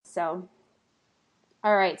So,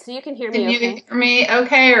 all right. So you can hear Can me you okay? hear me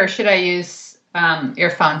okay, or should I use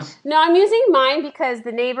earphones? No, I'm using mine because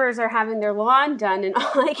the neighbors are having their lawn done and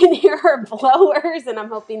all I can hear are blowers, and I'm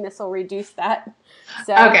hoping this will reduce that.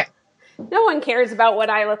 So Okay. no one cares about what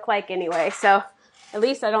I look like anyway. So at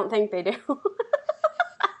least I don't think they do.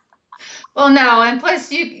 Well, no, and plus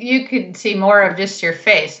you could see more of just your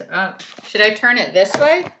face. Should I turn it this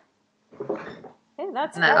way? Hey,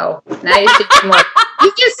 that's good. No. Now you see more.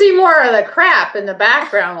 You just see more of the crap in the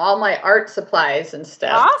background, all my art supplies and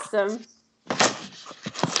stuff. Awesome.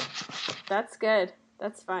 That's good.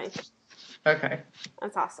 That's fine. Okay.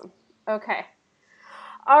 That's awesome. Okay.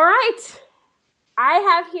 All right. I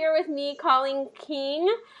have here with me Colleen King,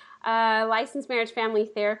 licensed marriage family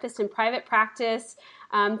therapist in private practice.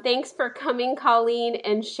 Thanks for coming, Colleen,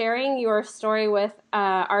 and sharing your story with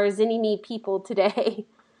our Zinni people today.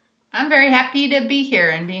 I'm very happy to be here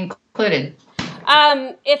and be included.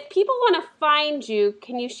 If people want to find you,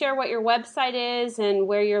 can you share what your website is and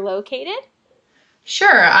where you're located?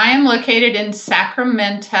 Sure. I am located in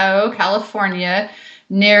Sacramento, California,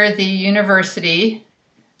 near the university,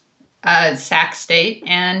 Sac State,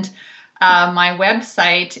 and my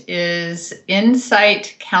website is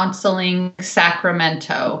Insight Counseling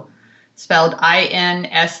Sacramento, spelled INSIGHT,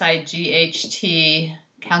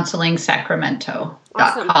 Awesome.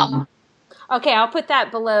 counseling-sacramento.com. Okay, I'll put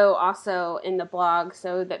that below also in the blog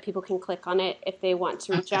so that people can click on it if they want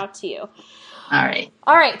to reach Okay. out to you. All right.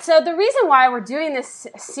 All right, so the reason why we're doing this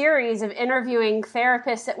series of interviewing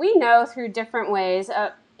therapists that we know through different ways,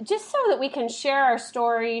 just so that we can share our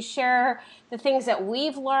stories, share the things that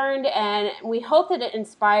we've learned, and we hope that it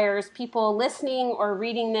inspires people listening or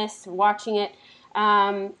reading this, watching it,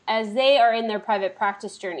 as they are in their private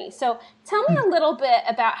practice journey. So tell me a little bit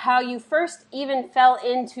about how you first even fell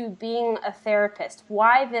into being a therapist.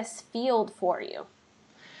 Why this field for you?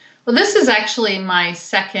 Well, this is actually my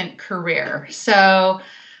second career. So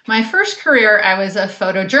my first career, I was a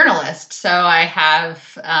photojournalist. So I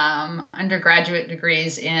have undergraduate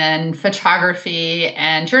degrees in photography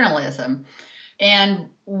and journalism.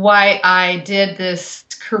 And why I did this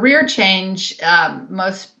career change,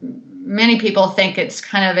 many people think it's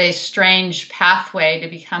kind of a strange pathway to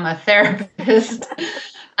become a therapist.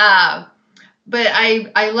 uh, but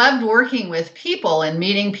I loved working with people and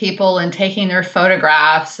meeting people and taking their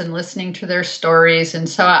photographs and listening to their stories. And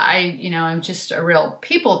so I'm just a real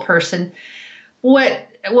people person. What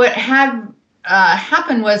had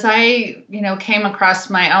happened was I came across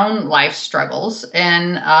my own life struggles,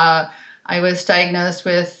 and I was diagnosed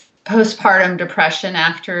with postpartum depression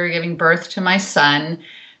after giving birth to my son,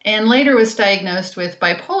 and later was diagnosed with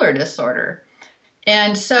bipolar disorder.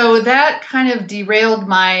 And so that kind of derailed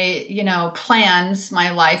my, plans,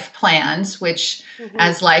 my life plans, which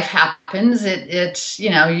as life happens, it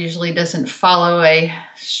usually doesn't follow a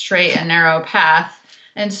straight and narrow path.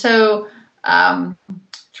 And so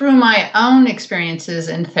through my own experiences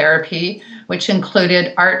in therapy, which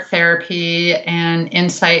included art therapy and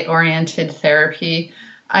insight-oriented therapy,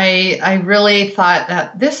 I really thought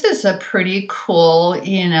that this is a pretty cool,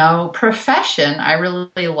 profession. I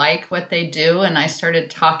really like what they do. And I started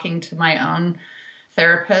talking to my own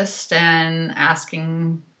therapist and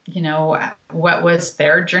asking, what was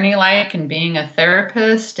their journey like in being a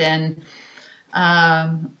therapist. And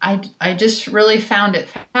I just really found it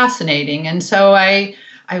fascinating. And so I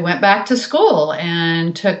went back to school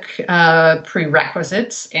and took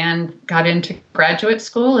prerequisites and got into graduate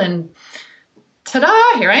school, and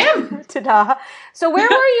ta-da, here I am. Ta-da. So where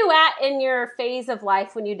were you at in your phase of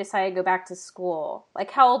life when you decided to go back to school?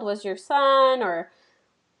 Like, how old was your son, or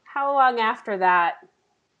how long after that?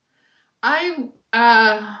 I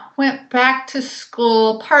went back to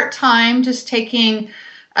school part-time, just taking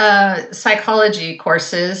psychology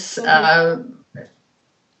courses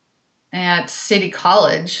at City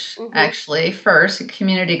College, actually, first, a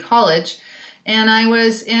community college. And I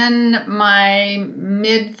was in my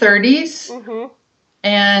mid-30s.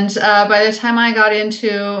 And by the time I got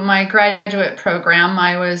into my graduate program,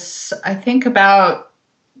 I was, I think, about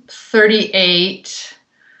 38.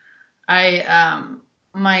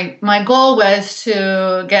 My goal was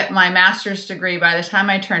to get my master's degree by the time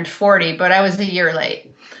I turned 40, but I was a year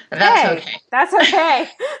late. But that's okay. That's okay.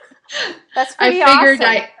 That's pretty I figured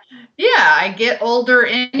awesome. I get older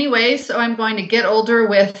anyway, so I'm going to get older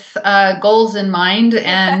with goals in mind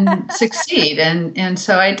and succeed. And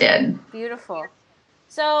so I did. Beautiful.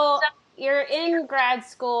 So you're in grad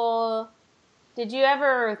school. Did you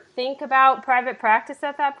ever think about private practice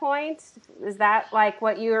at that point? Is that like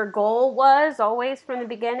what your goal was always from the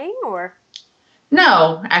beginning, or?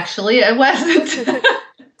 No, actually, it wasn't.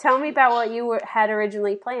 Tell me about what you had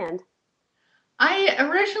originally planned. I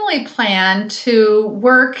originally planned to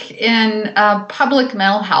work in public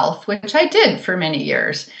mental health, which I did for many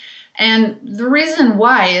years. And the reason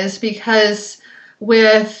why is because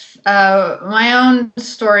with my own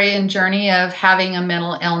story and journey of having a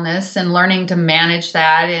mental illness and learning to manage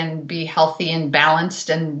that and be healthy and balanced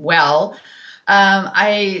and well,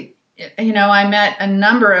 I met a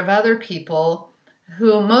number of other people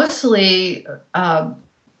who mostly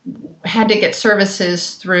had to get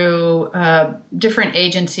services through different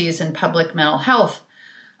agencies in public mental health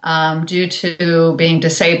due to being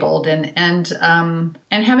disabled and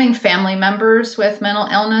having family members with mental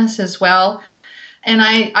illness as well. And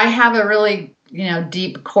I have a really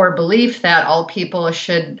deep core belief that all people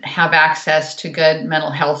should have access to good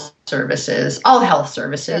mental health services, all health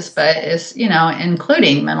services, but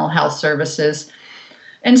including mental health services.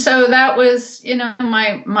 And so that was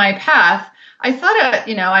my path. I thought,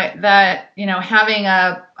 having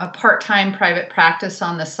a part-time private practice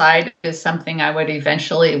on the side is something I would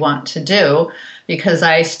eventually want to do because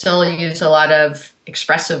I still use a lot of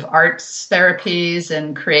expressive arts therapies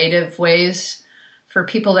and creative ways for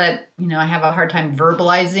people that, have a hard time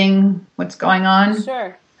verbalizing what's going on.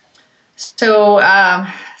 Sure. So,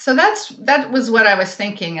 that was what I was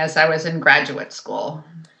thinking as I was in graduate school.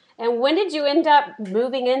 And when did you end up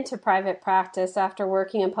moving into private practice after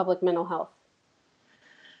working in public mental health?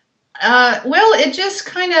 Well, it just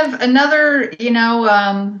kind of another,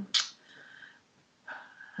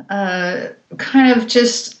 kind of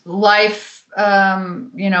just life,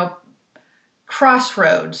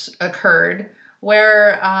 crossroads occurred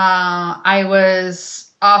where I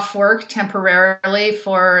was off work temporarily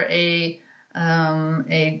for a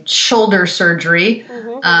shoulder surgery,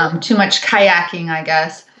 too much kayaking, I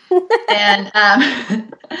guess. And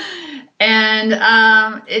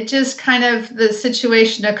it just kind of, the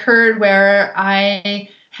situation occurred where I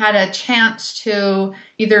had a chance to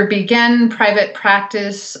either begin private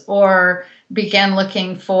practice or begin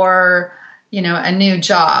looking for, a new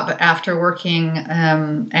job after working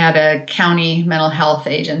at a county mental health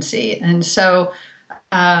agency. And so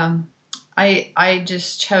I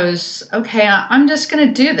just chose, okay, I'm just going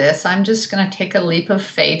to do this. I'm just going to take a leap of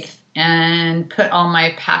faith and put all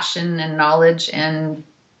my passion and knowledge and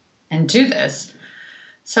do this.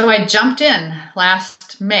 So I jumped in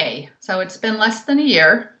last May. So it's been less than a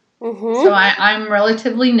year. Mm-hmm. So I'm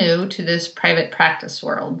relatively new to this private practice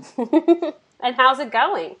world. And how's it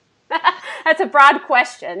going? That's a broad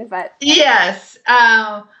question, but yes,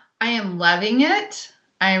 I am loving it.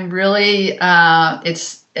 I'm really.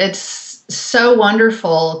 It's so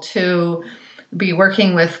wonderful to be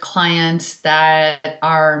working with clients that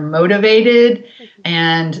are motivated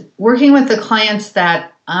and working with the clients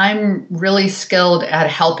that I'm really skilled at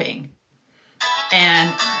helping.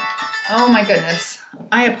 And oh my goodness,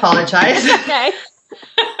 I apologize. It's okay.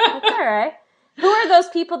 That's all right. Who are those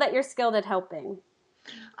people that you're skilled at helping?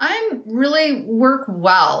 I really work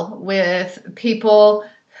well with people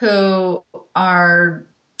who are,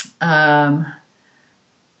 I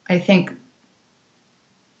think,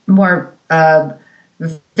 more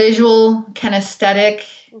visual, kinesthetic,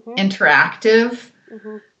 interactive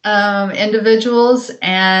individuals.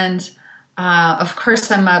 And of course,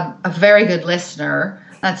 I'm a very good listener.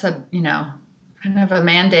 That's kind of a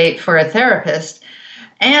mandate for a therapist.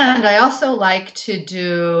 And I also like to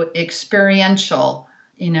do experiential,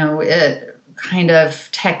 kind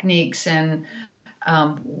of techniques and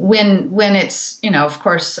when it's, of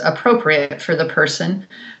course, appropriate for the person,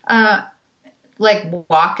 like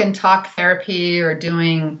walk and talk therapy or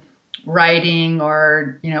doing writing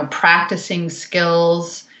or, practicing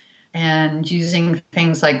skills and using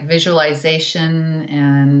things like visualization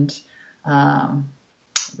and,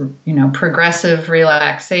 progressive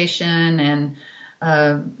relaxation. And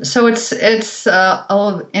so it's a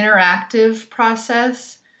interactive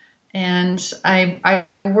process. And I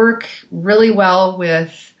work really well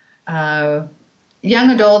with young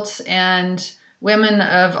adults and women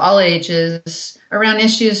of all ages around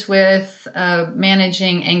issues with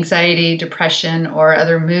managing anxiety, depression, or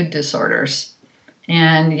other mood disorders.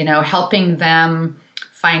 And, helping them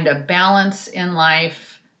find a balance in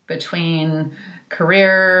life between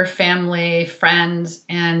career, family, friends,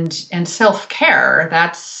 and self-care.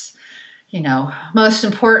 That's, most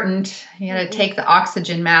important. You got to take the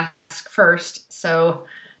oxygen mask first so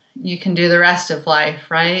you can do the rest of life,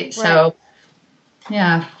 right? So,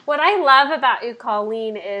 yeah. What I love about you,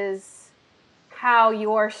 Colleen, is how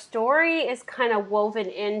your story is kind of woven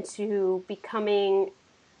into becoming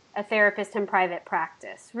a therapist in private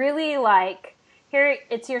practice. Really, like, here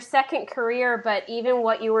it's your second career, but even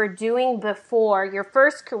what you were doing before your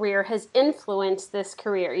first career has influenced this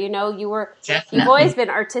career. You know, you've always been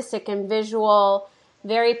artistic and visual,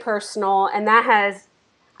 very personal, and that has,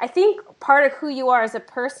 I think, part of who you are as a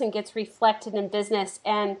person gets reflected in business.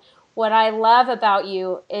 And what I love about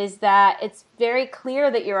you is that it's very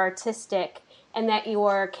clear that you're artistic and that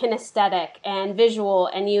you're kinesthetic and visual,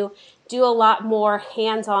 and you do a lot more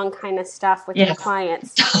hands-on kind of stuff with your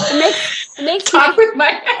clients. It makes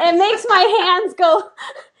my hands go.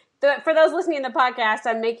 For those listening in the podcast,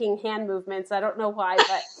 I'm making hand movements. I don't know why,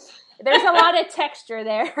 but there's a lot of texture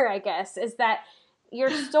there, I guess, is that your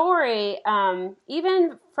story,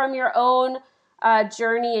 even from your own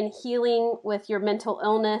journey and healing with your mental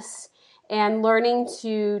illness and learning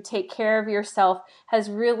to take care of yourself, has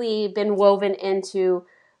really been woven into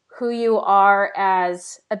who you are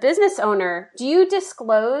as a business owner. Do you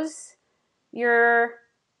disclose your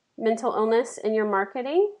mental illness in your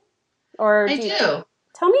marketing? Or I do.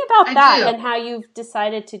 Tell me about that and how you've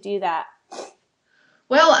decided to do that.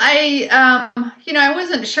 Well, I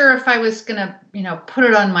wasn't sure if I was going to, put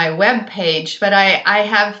it on my webpage, but I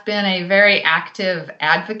have been a very active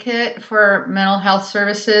advocate for mental health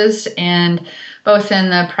services, and both in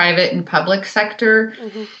the private and public sector.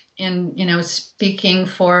 Mm-hmm. In, speaking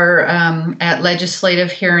for at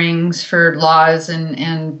legislative hearings for laws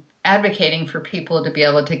and advocating for people to be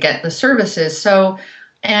able to get the services. So,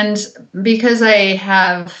 and because I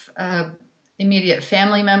have immediate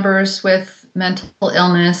family members with mental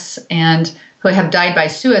illness and who have died by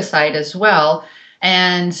suicide as well,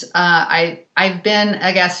 and I've been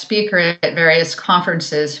a guest speaker at various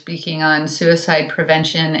conferences speaking on suicide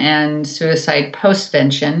prevention and suicide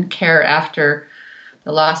postvention, care after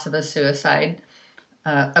the loss of a suicide,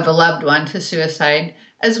 of a loved one to suicide,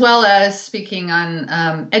 as well as speaking on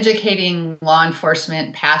educating law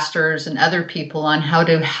enforcement, pastors, and other people on how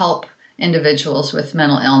to help individuals with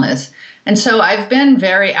mental illness. And so I've been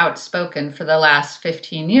very outspoken for the last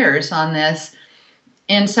 15 years on this.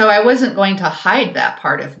 And so I wasn't going to hide that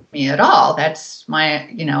part of me at all. That's my,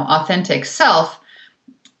 authentic self.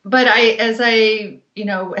 But as I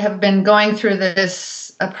have been going through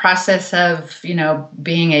a process of,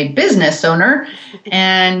 being a business owner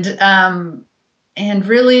and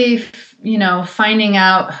really, finding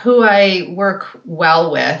out who I work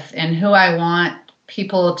well with and who I want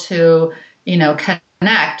people to,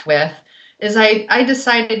 connect with, is I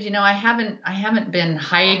decided, I haven't been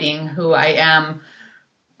hiding who I am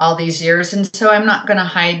all these years. And so I'm not going to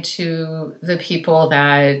hide to the people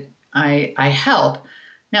that I help.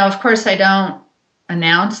 Now, of course, I don't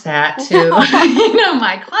announce that to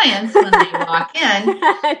my clients when they walk in.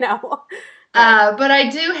 I know. But I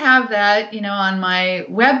do have that, on my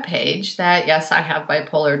webpage that, yes, I have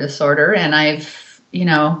bipolar disorder, and I've,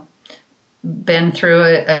 been through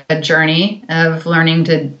a journey of learning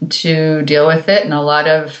to deal with it, and a lot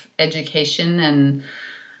of education and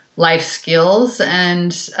life skills.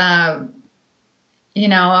 And,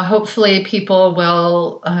 hopefully people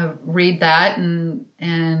will read that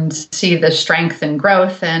and see the strength and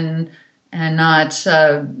growth and not,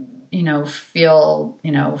 feel,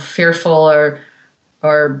 fearful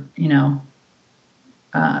or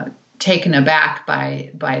taken aback by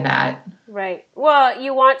that. Right. Well,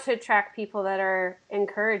 you want to attract people that are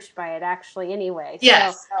encouraged by it, actually, anyway.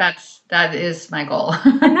 Yes, that is my goal.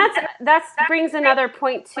 And that brings another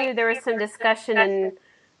point too. There was some discussion in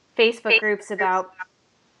Facebook groups about,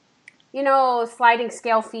 sliding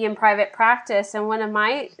scale fee in private practice. And one of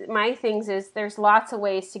my things is there's lots of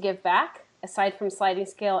ways to give back aside from sliding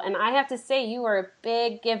scale. And I have to say, you are a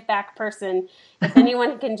big give back person. If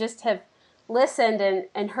anyone can just have listened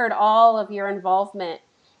and heard all of your involvement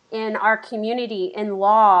in our community, in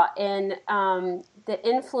law, in the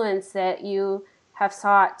influence that you have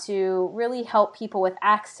sought to really help people with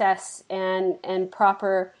access and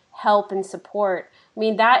proper help and support. I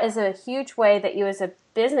mean, that is a huge way that you as a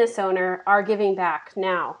business owner are giving back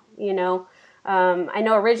now, I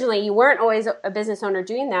know originally you weren't always a business owner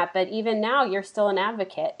doing that, but even now you're still an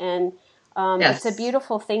advocate. And yes. It's a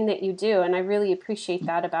beautiful thing that you do, and I really appreciate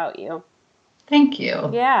that about you. Thank you.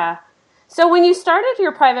 Yeah. So when you started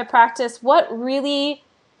your private practice,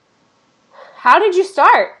 how did you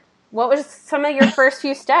start? What was some of your first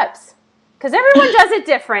few steps? Because everyone does it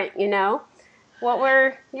different, What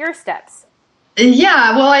were your steps?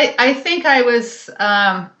 Yeah, well, I think I was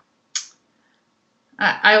a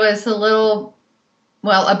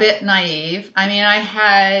bit naive. I mean, I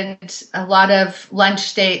had a lot of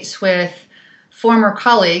lunch dates with former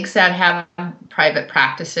colleagues that have private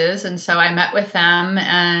practices, and so I met with them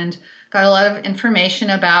and got a lot of information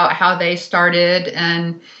about how they started.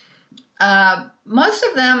 And most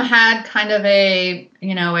of them had kind of a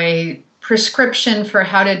prescription for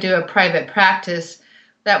how to do a private practice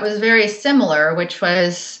that was very similar, which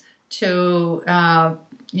was to,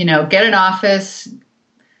 get an office,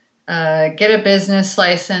 get a business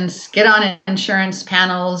license, get on insurance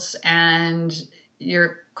panels, and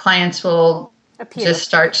your clients will just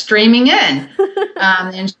start streaming in.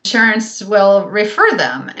 Insurance will refer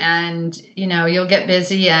them, and you'll get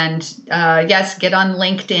busy and get on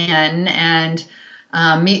LinkedIn and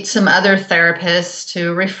meet some other therapists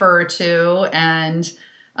to refer to, and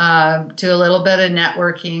do a little bit of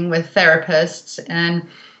networking with therapists. And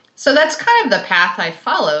so that's kind of the path I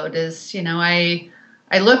followed. Is I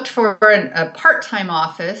looked for a part-time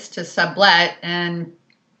office to sublet, and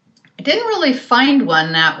I didn't really find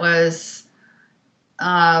one that was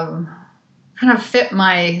kind of fit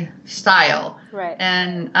my style, right?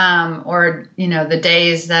 And or the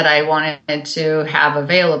days that I wanted to have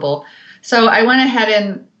available. So I went ahead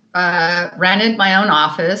and rented my own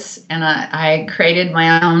office, and I created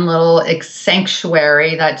my own little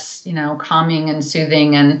sanctuary that's calming and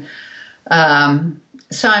soothing, and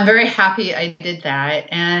so I'm very happy I did that.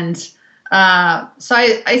 And so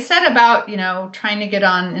I set about trying to get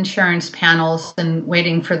on insurance panels and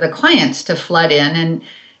waiting for the clients to flood in,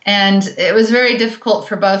 and it was very difficult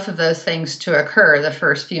for both of those things to occur the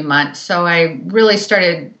first few months. So I really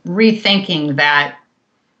started rethinking that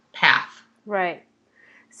path. Right.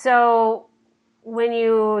 So when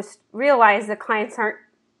you realize the clients aren't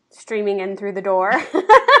streaming in through the door,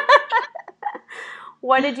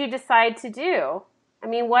 what did you decide to do? I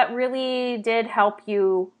mean, what really did help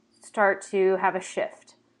you start to have a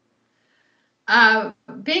shift?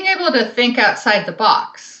 Being able to think outside the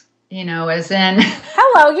box. As in,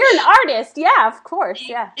 hello, you're an artist. Yeah, of course.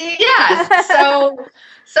 Yeah. Yeah. So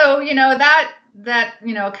that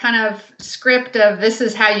kind of script of this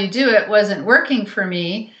is how you do it wasn't working for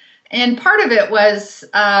me. And part of it was,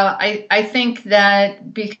 I think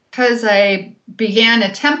that because I began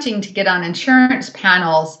attempting to get on insurance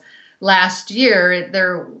panels last year,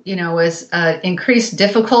 there, was increased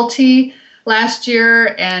difficulty last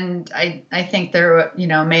year. And I think there,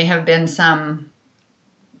 may have been some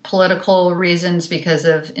political reasons because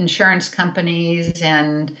of insurance companies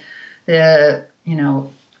and the,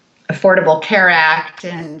 Affordable Care Act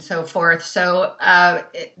and so forth. So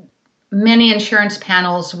many insurance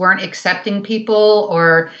panels weren't accepting people,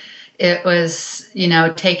 or it was,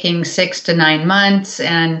 taking 6 to 9 months.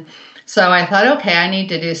 And so I thought, okay, I need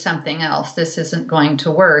to do something else. This isn't going to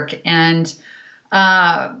work. And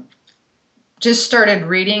just started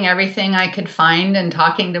reading everything I could find and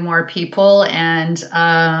talking to more people. And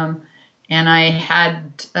I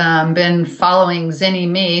had been following Zinni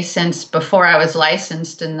Me since before I was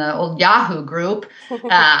licensed in the old Yahoo group.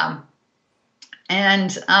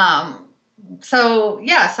 So,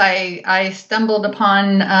 yes, I stumbled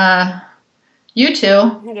upon you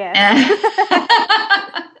two. Yes.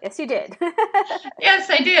 Yes, you did. Yes,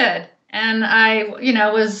 I did. And I,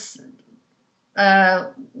 was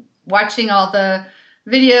watching all the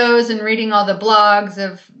videos and reading all the blogs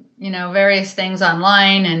of, various things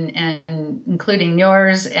online and including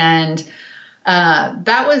yours. And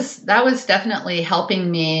that was definitely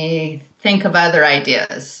helping me think of other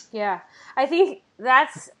ideas. Yeah. I think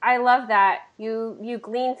I love that you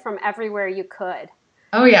gleaned from everywhere you could.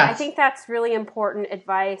 Oh, yeah. I think that's really important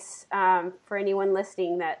advice for anyone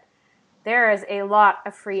listening, that there is a lot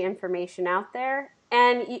of free information out there,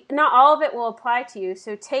 and not all of it will apply to you.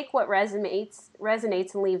 So take what resonates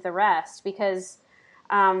and leave the rest, because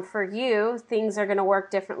for you, things are going to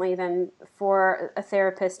work differently than for a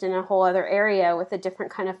therapist in a whole other area with a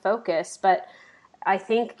different kind of focus. But I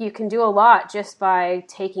think you can do a lot just by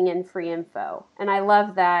taking in free info. And I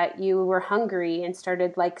love that you were hungry and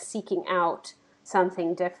started seeking out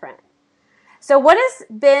something different. So what has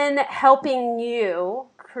been helping you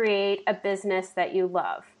create a business that you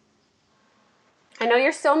love? I know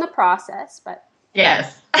you're still in the process, but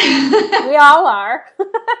yes, we all are.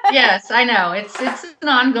 Yes, I know. It's an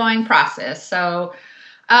ongoing process. So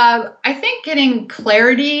I think getting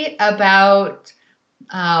clarity about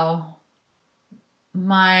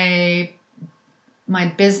my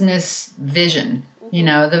business vision,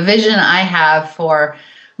 the vision I have for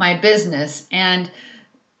my business. And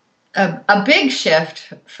a big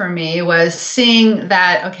shift for me was seeing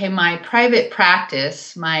that, okay, my private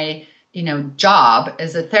practice, my, job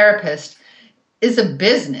as a therapist is a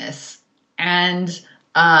business. And,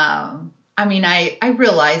 I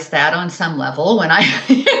realized that on some level when I,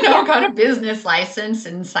 got a business license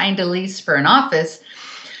and signed a lease for an office.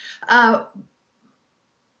 And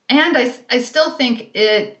I still think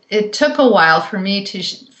it took a while for me to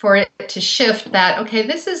for it to shift that, okay,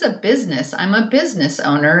 this is a business. I'm a business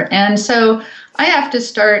owner. And so I have to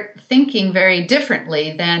start thinking very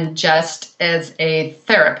differently than just as a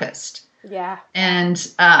therapist. Yeah. And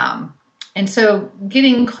so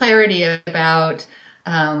getting clarity about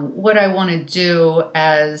what I want to do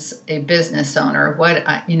as a business owner, what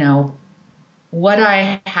I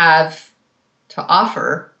have to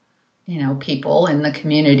offer, people in the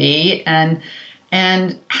community, and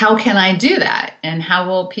how can I do that, and how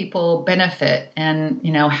will people benefit, and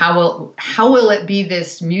how will it be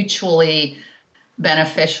this mutually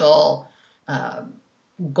beneficial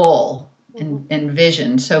goal and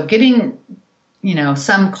vision. So getting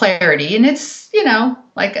some clarity, and it's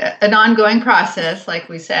like an ongoing process, like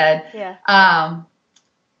we said. Yeah.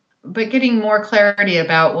 But getting more clarity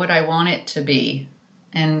about what I want it to be,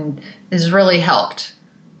 and has really helped.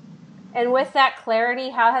 And with that clarity,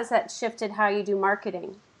 how has that shifted how you do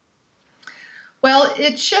marketing? Well,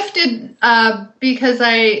 it shifted because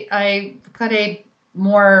I got a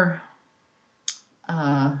more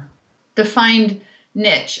defined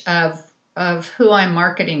niche of who I'm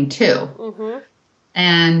marketing to. Mm-hmm.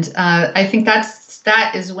 And I think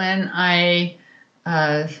that is when I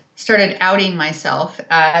started outing myself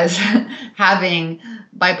as having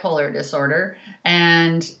bipolar disorder,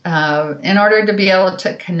 and in order to be able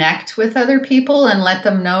to connect with other people and let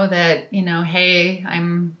them know that hey,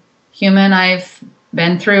 I'm human, I've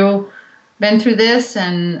been through this,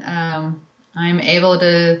 and I'm able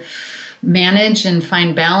to manage and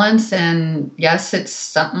find balance, and yes, it's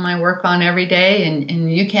something I work on every day,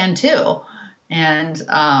 and you can too. And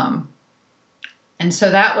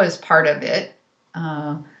so that was part of it,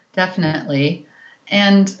 definitely.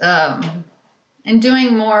 And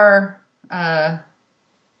doing more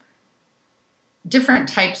different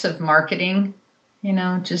types of marketing,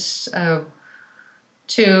 just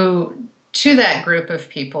to that group of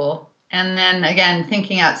people. And then again,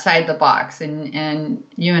 thinking outside the box, and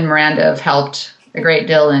you and Miranda have helped a great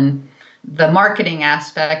deal in the marketing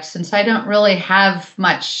aspect, since I don't really have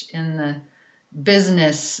much in the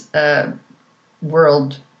business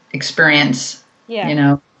world experience,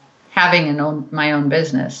 having my own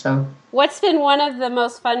business. So what's been one of the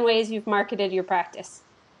most fun ways you've marketed your practice?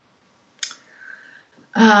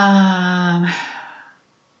 I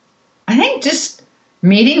think just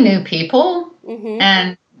meeting new people, mm-hmm.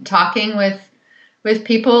 and talking with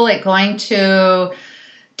people, like going to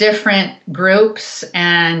different groups,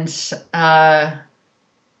 and I'm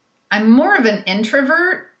more of an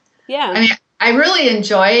introvert. Yeah. I mean, I really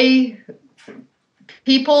enjoy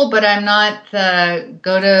people, but I'm not the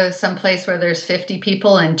go to some place where there's 50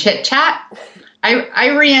 people and chit chat. I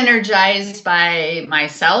re-energize by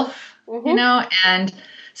myself, mm-hmm. And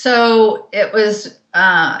so it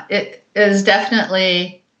is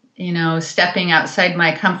definitely, stepping outside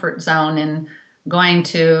my comfort zone and going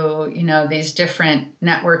to, these different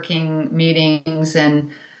networking meetings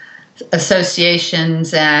and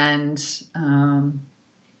associations, and,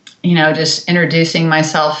 just introducing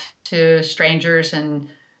myself to strangers and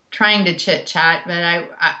trying to chit chat.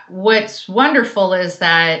 But what's wonderful is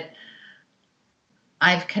that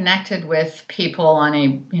I've connected with people on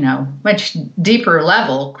a, much deeper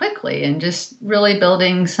level quickly, and just really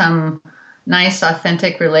building some nice,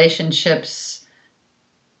 authentic relationships,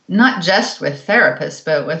 not just with therapists,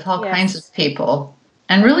 but with all yes. kinds of people,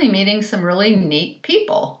 and really meeting some really neat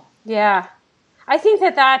people. Yeah. I think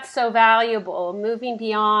that that's so valuable, moving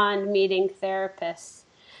beyond meeting therapists.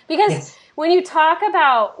 Because yes. when you talk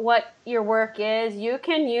about what your work is, you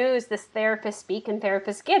can use this therapist speak and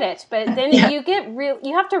therapists get it. But then yeah. you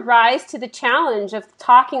have to rise to the challenge of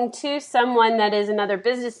talking to someone that is another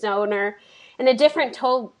business owner in a different,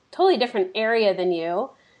 totally different area than you.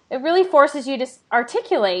 It really forces you to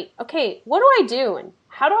articulate, okay, what do I do, and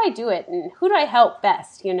how do I do it, and who do I help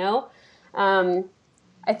best,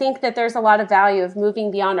 I think that there's a lot of value of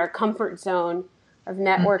moving beyond our comfort zone of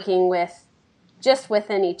networking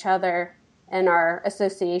within each other and our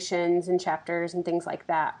associations and chapters and things like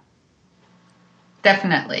that.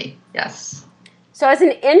 Definitely, yes. So as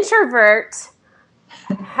an introvert,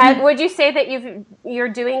 would you say that you're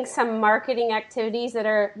doing some marketing activities that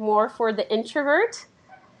are more for the introvert?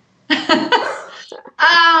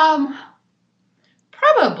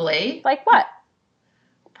 Probably. Like what?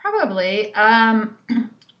 Probably.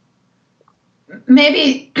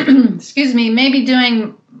 Maybe, maybe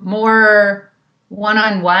doing more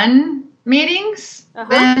one-on-one meetings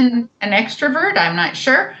than an extrovert. I'm not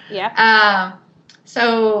sure. Yeah.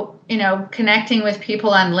 So, connecting with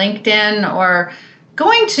people on LinkedIn, or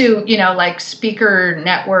going to, like speaker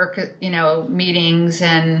network, meetings,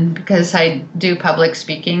 and because I do public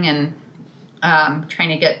speaking, and trying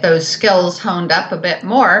to get those skills honed up a bit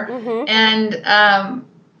more, and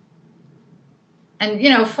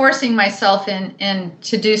forcing myself in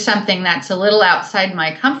to do something that's a little outside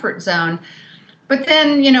my comfort zone. But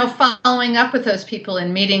then, following up with those people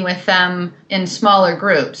and meeting with them in smaller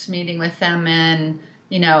groups, meeting with them in,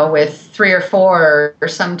 with 3 or 4 or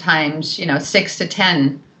sometimes, 6 to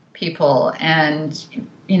 10 people, and,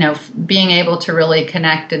 being able to really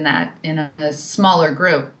connect in a smaller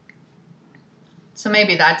group. So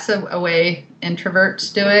maybe that's a way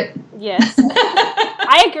introverts do it. Yes,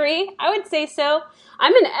 I agree. I would say so.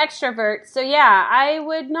 I'm an extrovert, so yeah, I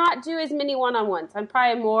would not do as many one-on-ones. I'm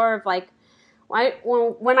probably more of like,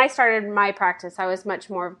 when I started my practice, I was much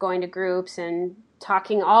more of going to groups and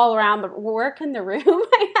talking all around the work in the room,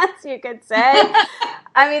 I guess you could say.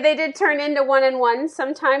 I mean, they did turn into one-on-ones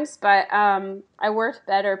sometimes, but I worked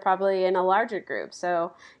better probably in a larger group.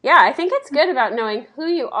 So yeah, I think it's good about knowing who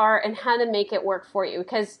you are and how to make it work for you,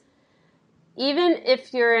 because even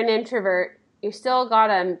if you're an introvert, you still got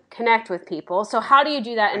to connect with people. So how do you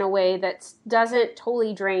do that in a way that doesn't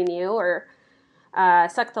totally drain you or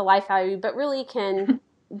suck the life out of you, but really can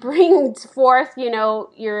bring forth,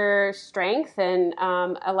 your strength and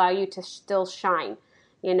allow you to still shine,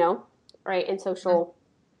 right, in social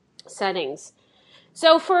settings.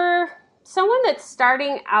 So for someone that's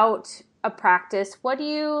starting out a practice,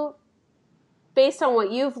 based on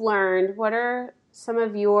what you've learned, what are some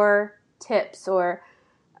of your tips or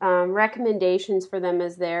recommendations for them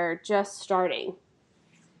as they're just starting?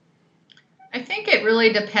 I think it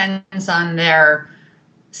really depends on their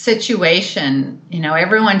situation.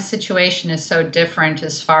 Everyone's situation is so different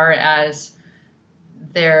as far as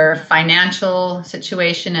their financial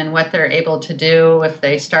situation and what they're able to do if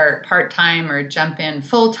they start part-time or jump in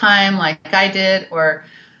full-time like I did, but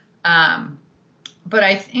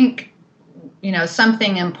I think,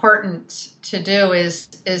 something important to do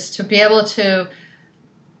is to be able to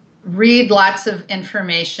read lots of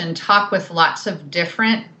information, talk with lots of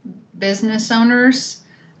different business owners,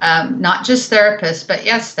 not just therapists, but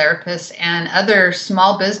yes, therapists and other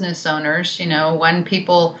small business owners,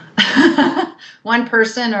 one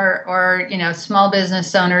person or small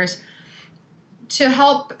business owners, to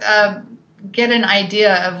help get an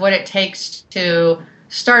idea of what it takes to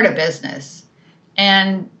start a business,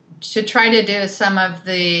 and to try to do some of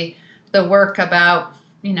the work about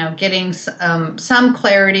getting some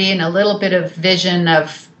clarity and a little bit of vision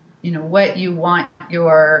of what you want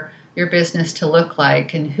your business to look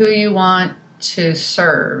like and who you want to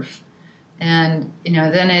serve. And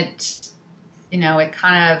then it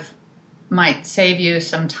kind of might save you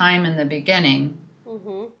some time in the beginning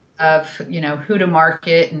of who to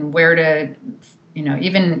market and where to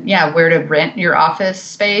where to rent your office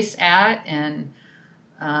space at, and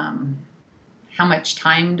how much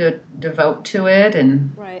time to devote to it.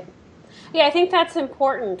 And right. Yeah, I think that's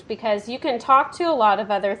important, because you can talk to a lot of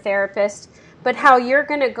other therapists, but how you're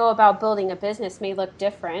going to go about building a business may look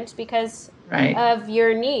different because of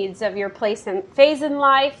your needs, of your place and phase in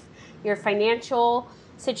life, your financial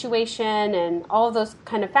situation, and all of those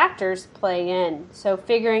kind of factors play in. So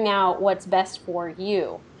figuring out what's best for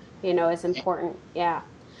you, is important. Yeah.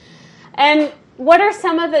 And what are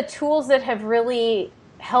some of the tools that have really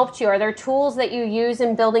helped you? Are there tools that you use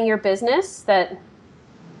in building your business that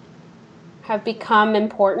have become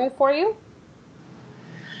important for you?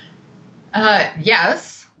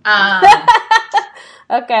 Yes.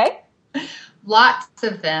 Okay. Lots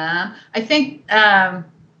of them. I think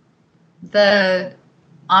the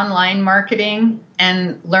online marketing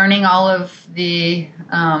and learning all of the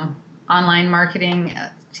online marketing,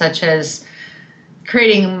 such as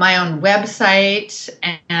creating my own website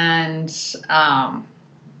and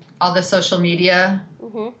all the social media,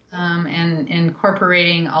 and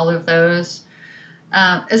incorporating all of those,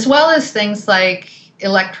 as well as things like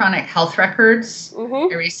electronic health records.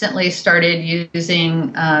 I recently started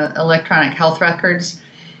using electronic health records,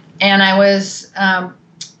 and I was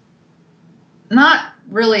not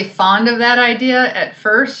really fond of that idea at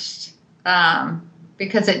first,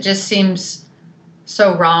 because it just seems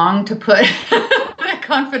so wrong to put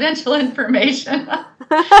confidential information,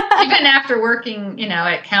 even after working,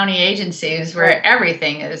 at county agencies where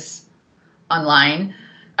everything is online.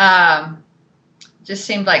 Just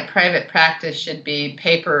seemed like private practice should be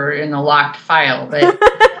paper in a locked file. But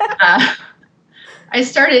I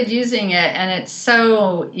started using it, and it's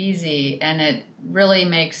so easy, and it really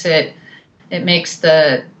makes the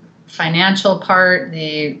financial part,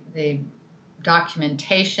 the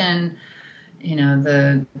documentation,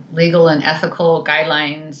 the legal and ethical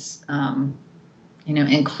guidelines,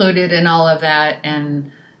 included in all of that.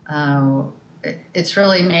 And it's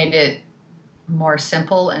really made it more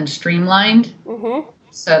simple and streamlined.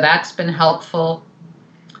 So that's been helpful.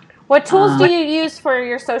 What tools do you use for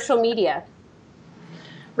your social media?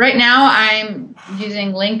 Right now, I'm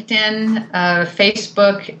using LinkedIn,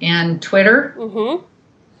 Facebook, and Twitter.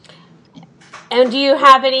 And do you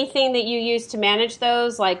have anything that you use to manage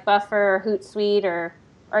those, like Buffer or Hootsuite, or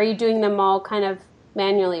are you doing them all kind of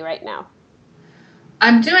manually right now?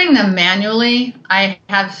 I'm doing them manually. I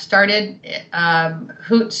have started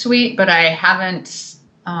Hootsuite, but I haven't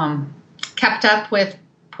kept up with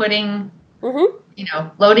putting,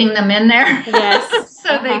 loading them in there. Yes.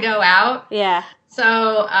 So they go out. Yeah.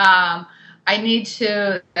 So I need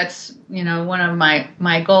to, that's, one of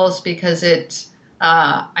my goals, because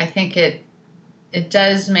I think it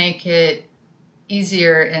does make it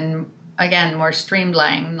easier and, again, more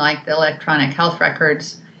streamlined, like the electronic health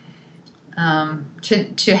records,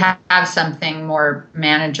 to have something more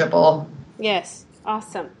manageable. Yes,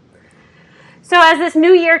 awesome. So as this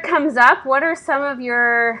new year comes up, what are some of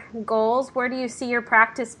your goals? Where do you see your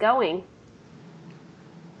practice going?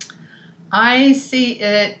 I see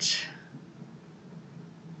it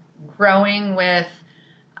growing with,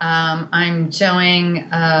 I'm doing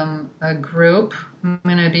a group. I'm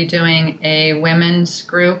going to be doing a women's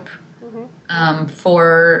group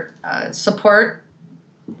for support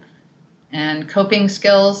and coping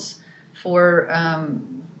skills for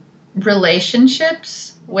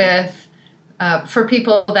relationships with, for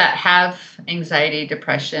people that have anxiety,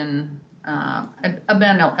 depression, a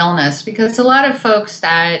mental illness, because a lot of folks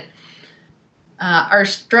that are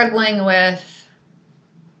struggling with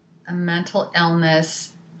a mental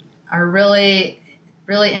illness are really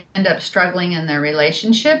end up struggling in their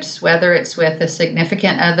relationships, whether it's with a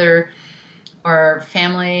significant other or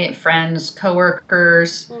family, friends,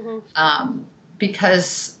 coworkers,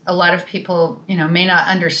 because a lot of people, may not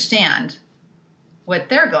understand what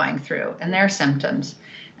they're going through and their symptoms.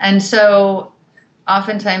 And so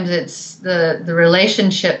oftentimes it's the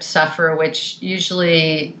relationships suffer, which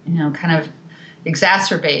usually, kind of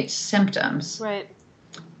exacerbates symptoms. Right.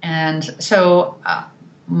 And so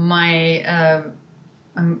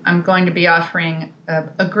I'm going to be offering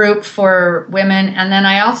a group for women, and then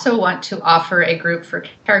I also want to offer a group for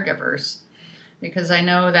caregivers, because I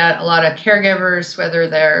know that a lot of caregivers, whether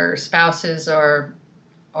they're spouses or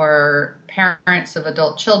parents of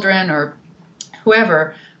adult children or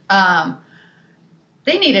whoever,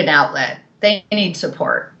 they need an outlet. They need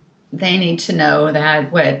support. They need to know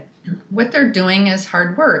that what they're doing is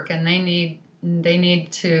hard work, and they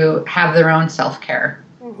need to have their own self-care.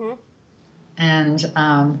 And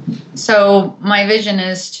so my vision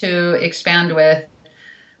is to expand with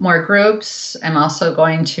more groups. I'm also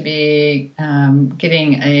going to be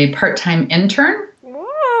getting a part-time intern.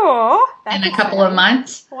 Whoa, in a couple of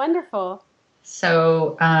months. Wonderful.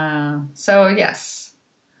 So yes,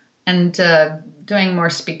 and doing more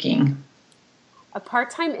speaking. A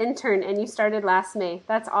part-time intern, and you started last May.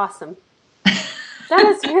 That's awesome. That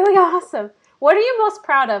is really awesome. What are you most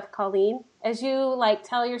proud of, Colleen, as you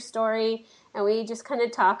tell your story and we just kind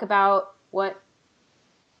of talk about what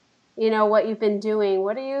you've been doing?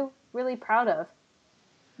 What are you really proud of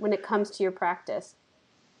when it comes to your practice?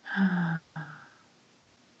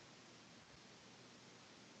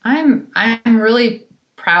 I'm really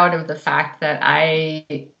proud of the fact that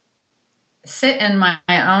I sit in my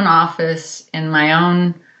own office in my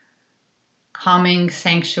own calming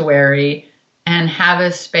sanctuary and have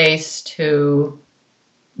a space to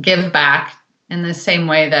give back in the same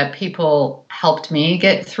way that people helped me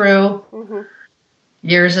get through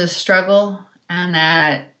years of struggle, and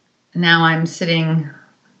that now I'm sitting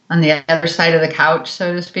on the other side of the couch,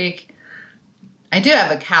 so to speak. I do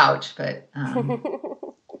have a couch, but I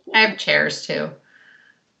have chairs too.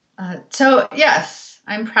 So yes,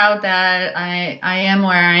 I'm proud that I am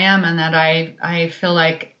where I am, and that I feel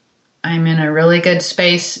like I'm in a really good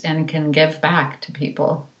space and can give back to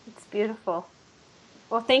people. It's beautiful.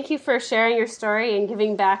 Well, thank you for sharing your story and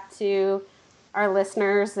giving back to our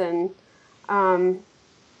listeners. And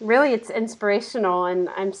really, it's inspirational, and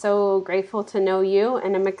I'm so grateful to know you,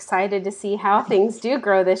 and I'm excited to see how things do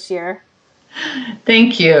grow this year.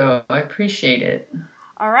 Thank you. I appreciate it.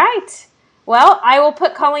 All right. Well, I will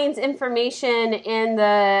put Colleen's information in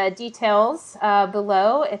the details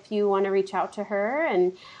below if you want to reach out to her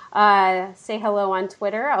and say hello on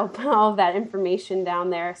Twitter. I'll put all of that information down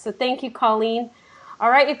there. So thank you, Colleen. All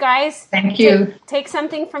right, you guys. Thank you. Take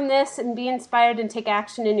something from this and be inspired and take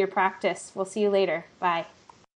action in your practice. We'll see you later. Bye.